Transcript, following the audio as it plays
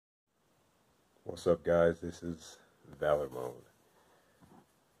What's up, guys? This is Valor mode,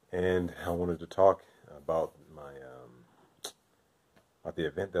 and I wanted to talk about about the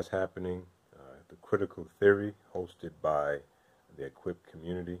event that's happening, the critical theory hosted by the equipped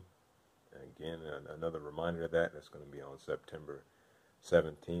community. Again, another reminder of that's going to be on September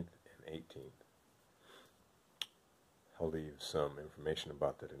 17th and 18th. I'll leave some information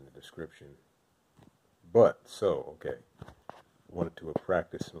about that in the description. Okay. Wanted to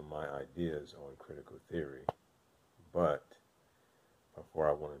practice some of my ideas on critical theory, but before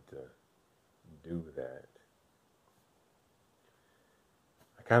I wanted to do that,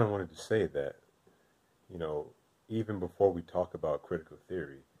 I kind of wanted to say that, even before we talk about critical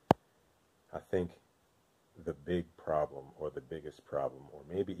theory, I think the big problem, or the biggest problem, or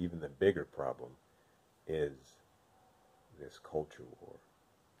maybe even the bigger problem, is this culture war.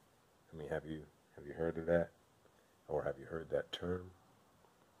 I mean, have you heard of that? Or have you heard that term?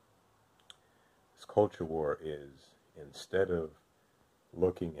 This culture war is, instead of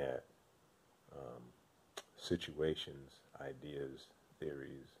looking at situations, ideas,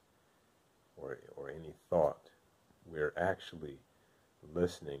 theories, or any thought, we're actually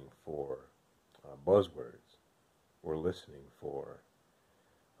listening for buzzwords. We're listening for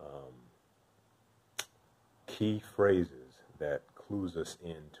key phrases that clues us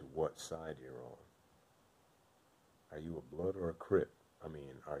into what side you're on. Are you a blood or a crip? I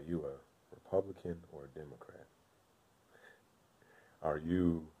mean, are you a Republican or a Democrat? Are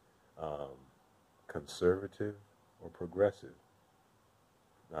you conservative or progressive?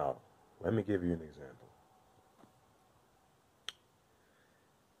 Now, let me give you an example.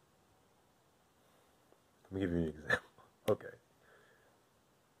 Okay.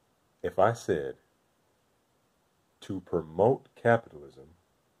 If I said, to promote capitalism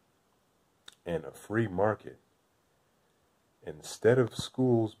and a free market, instead of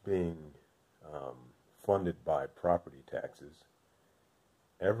schools being funded by property taxes,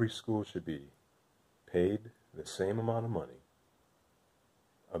 every school should be paid the same amount of money,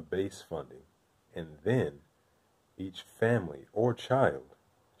 a base funding, and then each family or child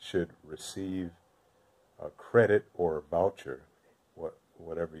should receive a credit or a voucher,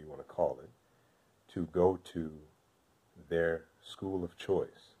 whatever you want to call it, to go to their school of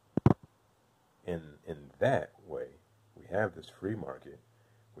choice. In that way, we have this free market.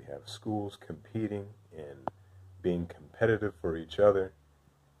 We have schools competing and being competitive for each other,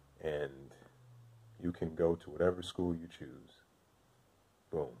 and you can go to whatever school you choose.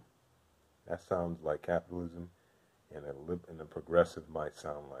 Boom. That sounds like capitalism, and a progressive might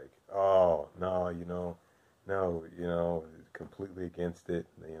sound like, oh, no, completely against it,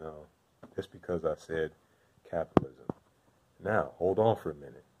 just because I said capitalism. Now, hold on for a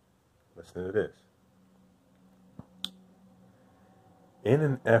minute. Listen to this. In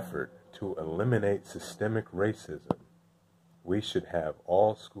an effort to eliminate systemic racism, we should have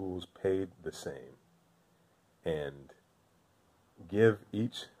all schools paid the same and give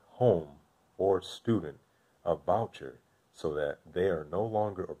each home or student a voucher so that they are no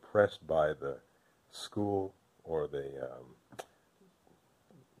longer oppressed by the school or the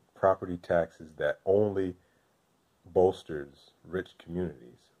property taxes that only bolsters rich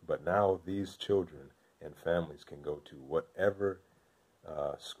communities. But now these children and families can go to whatever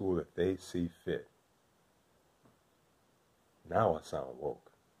school that they see fit. Now I sound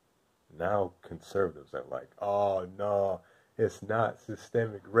woke. Now conservatives are like, oh no, it's not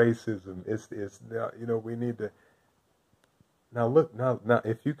systemic racism. It's we need to. Now look, now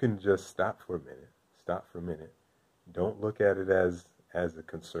if you can just stop for a minute. Don't look at it as a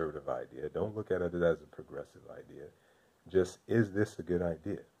conservative idea. Don't look at it as a progressive idea. Just, is this a good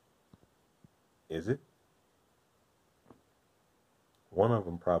idea? Is it? One of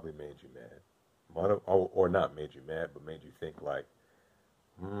them probably made you mad. Or not made you mad, but made you think like,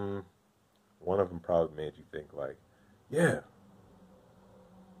 one of them probably made you think like, yeah.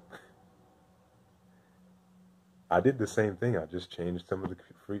 I did the same thing. I just changed some of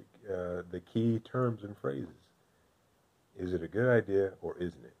the key terms and phrases. Is it a good idea or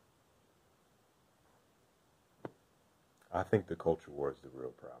isn't it? I think the culture war is the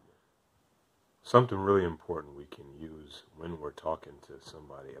real problem. Something really important we can use when we're talking to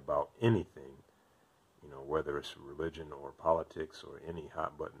somebody about anything, whether it's religion or politics or any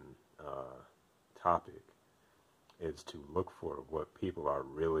hot button topic, is to look for what people are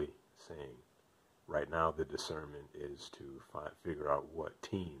really saying. Right now, the discernment is to figure out what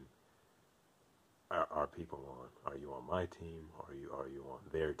team are people on. Are you on my team, or are you on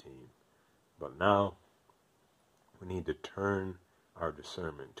their team? But now, we need to turn our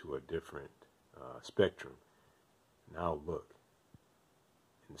discernment to a different spectrum. Now look,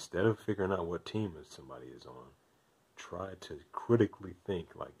 Instead of figuring out what team somebody is on, try to critically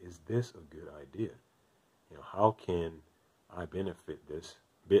think, like, is this a good idea? How can I benefit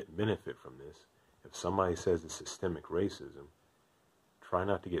from this? If somebody says it's systemic racism, try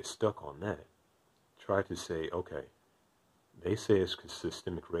not to get stuck on that. Try to say, okay, they say it's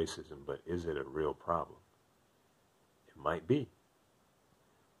systemic racism, but is it a real problem? It might be.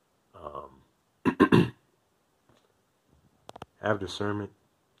 Have discernment.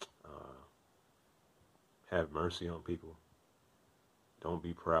 Have mercy on people. Don't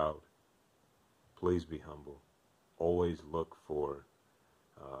be proud. Please be humble. Always look for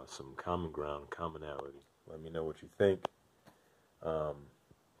some common ground, commonality. Let me know what you think.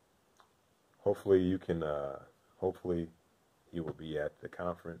 Hopefully you can. Hopefully you will be at the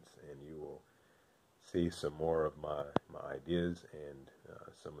conference and you will see some more of my ideas and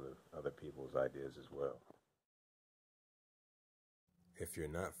some of the other people's ideas as well. If you're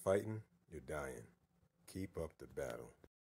not fighting, you're dying. Keep up the battle.